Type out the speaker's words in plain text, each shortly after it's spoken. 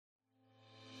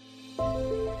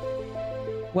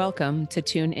Welcome to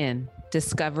Tune In,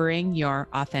 Discovering Your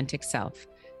Authentic Self.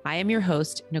 I am your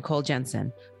host, Nicole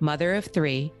Jensen, mother of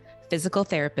three, physical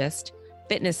therapist,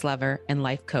 fitness lover, and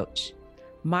life coach.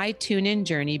 My Tune In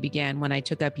journey began when I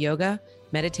took up yoga,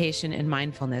 meditation, and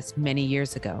mindfulness many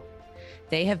years ago.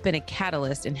 They have been a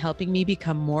catalyst in helping me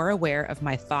become more aware of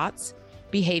my thoughts,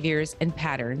 behaviors, and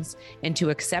patterns, and to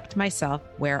accept myself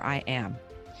where I am.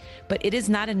 But it is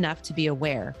not enough to be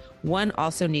aware. One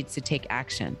also needs to take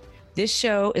action. This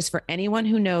show is for anyone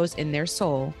who knows in their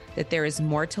soul that there is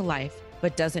more to life,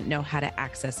 but doesn't know how to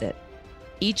access it.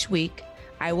 Each week,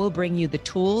 I will bring you the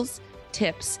tools,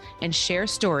 tips, and share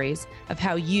stories of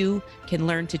how you can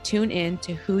learn to tune in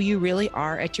to who you really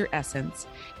are at your essence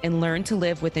and learn to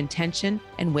live with intention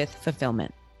and with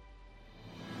fulfillment.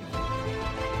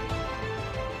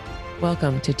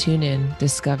 Welcome to Tune In,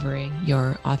 Discovering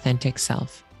Your Authentic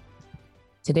Self.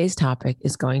 Today's topic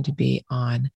is going to be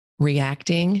on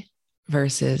reacting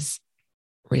versus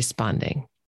responding.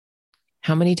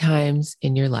 How many times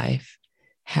in your life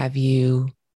have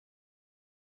you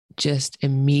just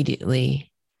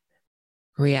immediately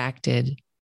reacted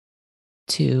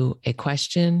to a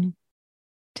question,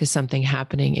 to something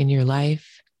happening in your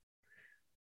life,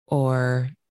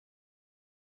 or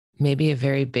maybe a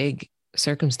very big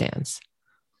circumstance?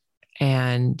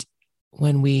 And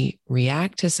when we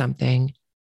react to something,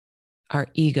 our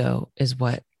ego is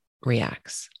what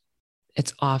reacts.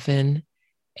 It's often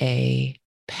a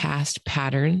past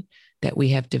pattern that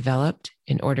we have developed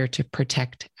in order to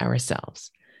protect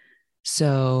ourselves.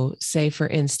 So say, for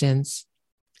instance,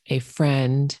 a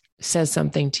friend says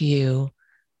something to you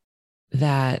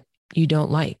that you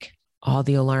don't like. All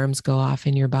the alarms go off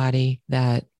in your body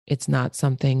that it's not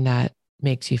something that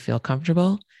makes you feel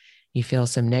comfortable. You feel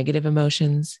some negative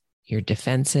emotions. You're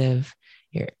defensive.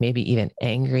 You're maybe even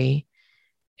angry.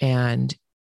 And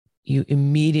you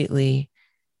immediately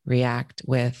react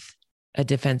with a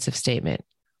defensive statement.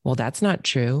 Well, that's not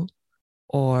true.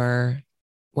 Or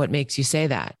what makes you say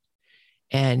that?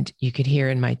 And you could hear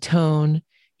in my tone,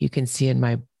 you can see in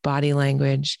my body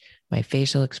language, my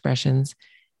facial expressions,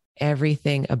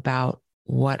 everything about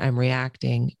what I'm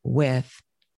reacting with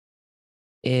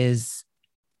is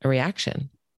a reaction.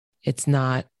 It's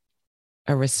not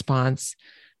a response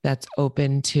that's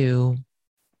open to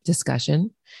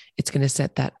discussion. It's going to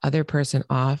set that other person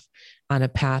off on a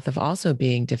path of also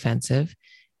being defensive.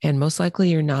 And most likely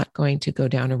you're not going to go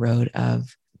down a road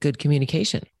of good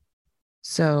communication.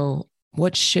 So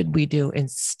what should we do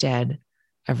instead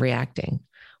of reacting?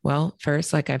 Well,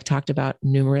 first, like I've talked about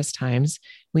numerous times,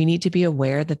 we need to be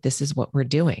aware that this is what we're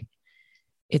doing.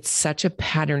 It's such a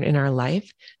pattern in our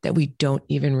life that we don't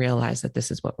even realize that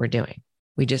this is what we're doing.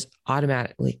 We just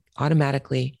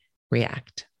automatically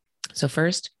react. So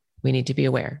first, we need to be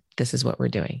aware this is what we're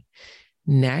doing.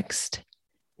 Next,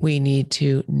 we need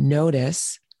to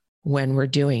notice when we're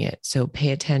doing it. So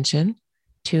pay attention,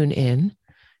 tune in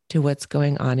to what's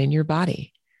going on in your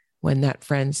body. When that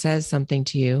friend says something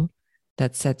to you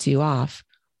that sets you off,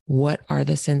 what are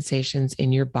the sensations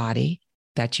in your body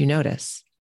that you notice?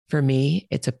 For me,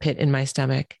 it's a pit in my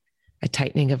stomach, a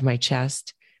tightening of my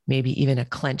chest, maybe even a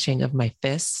clenching of my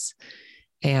fists,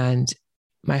 and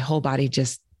my whole body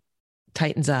just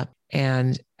tightens up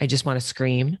and I just want to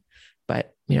scream.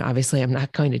 But, obviously I'm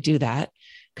not going to do that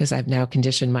because I've now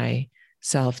conditioned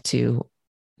myself to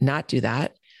not do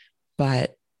that.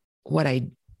 But what I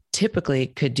typically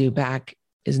could do back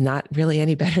is not really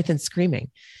any better than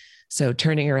screaming. So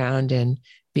turning around and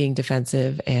being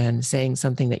defensive and saying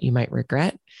something that you might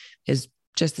regret is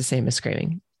just the same as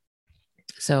screaming.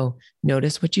 So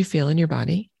notice what you feel in your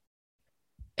body,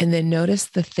 and then notice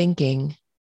the thinking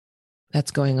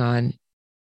that's going on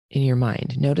in your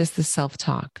mind. Notice the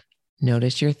self-talk.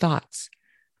 Notice your thoughts.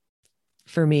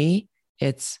 For me,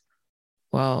 it's,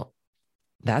 well,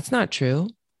 that's not true.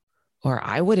 Or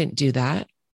I wouldn't do that.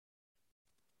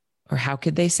 Or how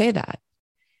could they say that?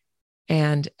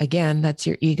 And again, that's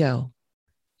your ego.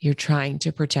 You're trying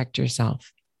to protect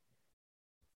yourself.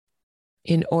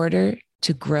 In order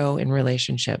to grow in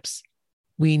relationships,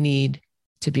 we need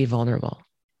to be vulnerable.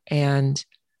 And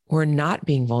we're not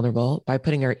being vulnerable by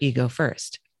putting our ego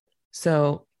first.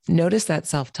 So notice that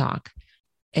self-talk.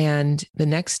 And the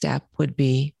next step would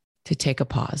be to take a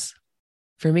pause.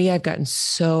 For me, I've gotten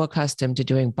so accustomed to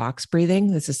doing box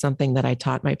breathing. This is something that I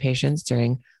taught my patients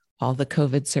during all the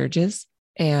COVID surges.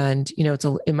 And,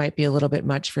 it might be a little bit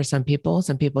much for some people.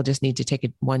 Some people just need to take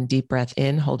one deep breath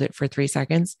in, hold it for 3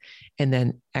 seconds, and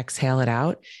then exhale it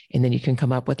out. And then you can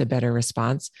come up with a better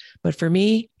response. But for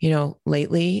me,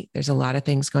 lately, there's a lot of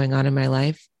things going on in my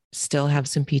life. still have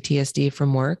some PTSD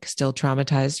from work, still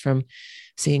traumatized from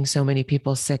seeing so many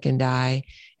people sick and die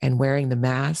and wearing the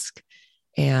mask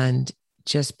and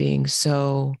just being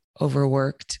so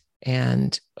overworked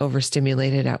and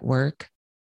overstimulated at work.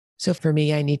 So for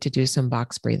me, I need to do some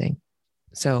box breathing.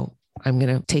 So I'm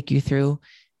going to take you through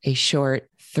a short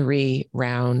 3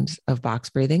 rounds of box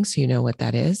breathing so you know what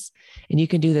that is. And you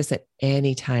can do this at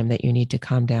any time that you need to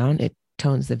calm down. It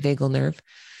tones the vagal nerve.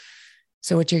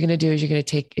 So what you're going to do is you're going to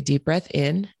take a deep breath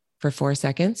in for 4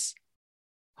 seconds,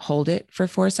 hold it for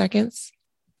 4 seconds,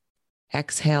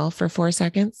 exhale for 4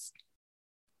 seconds,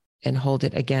 and hold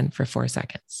it again for 4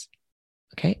 seconds.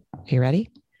 Okay, are you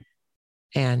ready?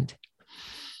 And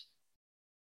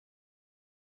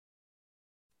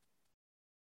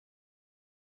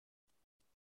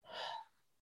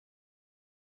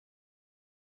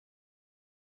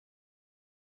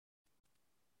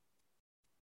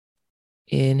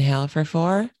inhale for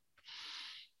 4.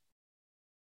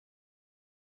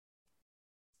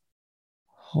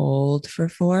 Hold for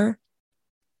 4.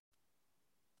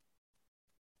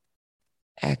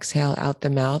 Exhale out the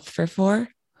mouth for 4.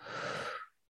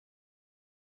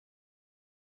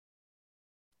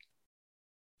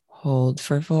 Hold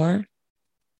for 4.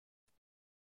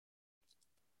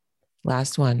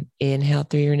 Last one. Inhale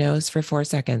through your nose for 4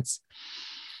 seconds.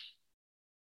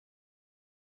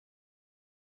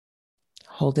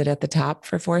 Hold it at the top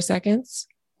for 4 seconds.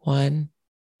 1,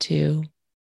 2,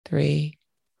 3,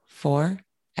 4.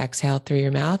 Exhale through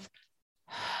your mouth.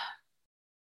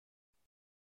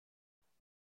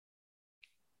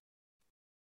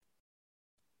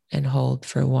 And hold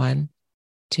for 1,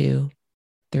 2,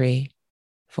 3,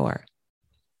 4.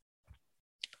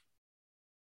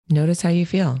 Notice how you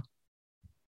feel.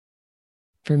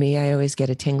 For me, I always get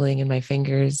a tingling in my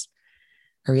fingers,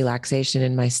 a relaxation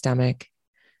in my stomach.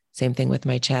 Same thing with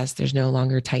my chest. There's no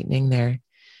longer tightening there.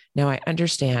 Now I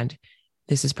understand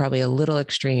this is probably a little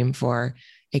extreme for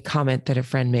a comment that a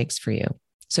friend makes for you.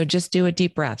 So just do a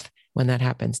deep breath when that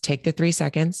happens. Take the 3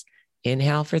 seconds,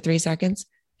 inhale for 3 seconds,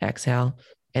 exhale,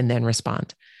 and then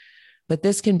respond. But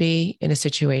this can be in a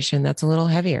situation that's a little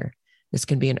heavier. This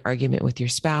can be an argument with your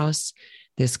spouse.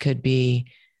 This could be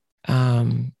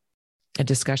a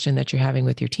discussion that you're having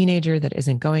with your teenager that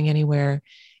isn't going anywhere.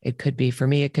 It could be, for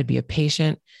me, it could be a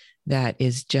patient that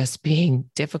is just being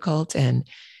difficult and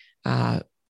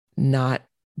not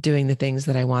doing the things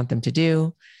that I want them to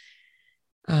do.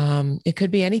 It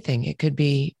could be anything. It could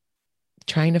be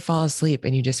trying to fall asleep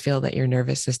and you just feel that your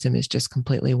nervous system is just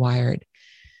completely wired.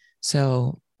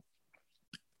 So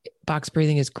box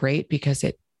breathing is great because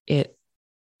it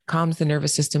calms the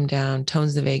nervous system down,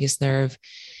 tones the vagus nerve,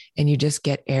 and you just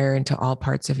get air into all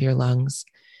parts of your lungs.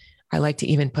 I like to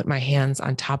even put my hands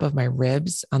on top of my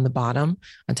ribs on the bottom,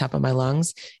 on top of my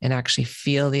lungs, and actually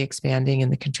feel the expanding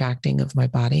and the contracting of my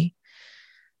body.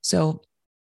 So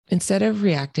instead of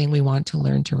reacting, we want to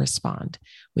learn to respond.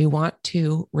 We want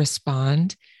to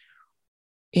respond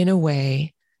in a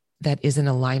way that is in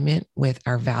alignment with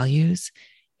our values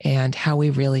and how we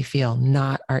really feel,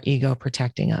 not our ego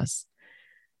protecting us.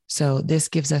 So this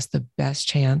gives us the best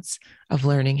chance of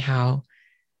learning how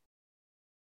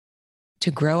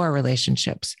to grow our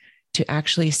relationships, to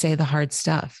actually say the hard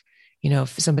stuff. You know,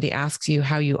 if somebody asks you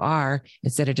how you are,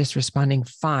 instead of just responding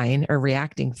fine or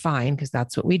reacting fine, because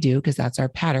that's what we do, because that's our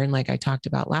pattern, like I talked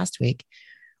about last week,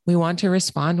 we want to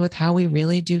respond with how we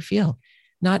really do feel.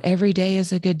 Not every day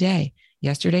is a good day.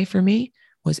 Yesterday for me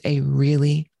was a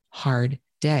really hard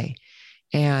day.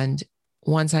 And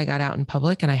once I got out in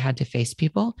public and I had to face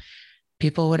people,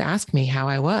 people would ask me how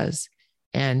I was,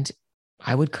 and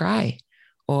I would cry,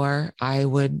 or I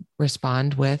would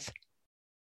respond with,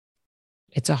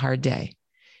 it's a hard day.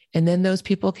 And then those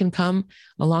people can come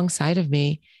alongside of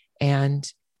me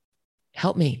and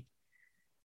help me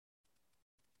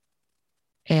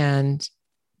and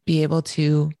be able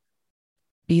to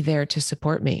be there to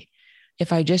support me.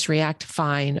 If I just react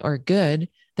fine or good,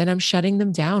 then I'm shutting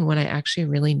them down when I actually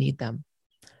really need them.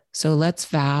 So let's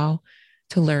vow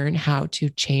to learn how to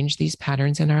change these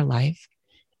patterns in our life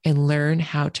and learn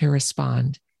how to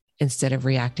respond instead of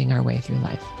reacting our way through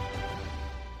life.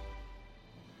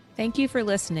 Thank you for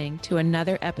listening to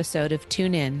another episode of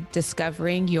Tune In,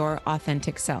 Discovering Your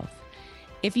Authentic Self.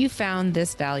 If you found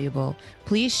this valuable,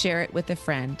 please share it with a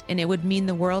friend, and it would mean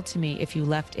the world to me if you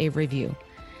left a review.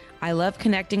 I love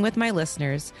connecting with my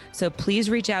listeners, so please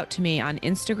reach out to me on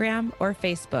Instagram or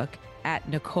Facebook at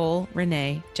Nicole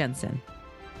Renee Jensen.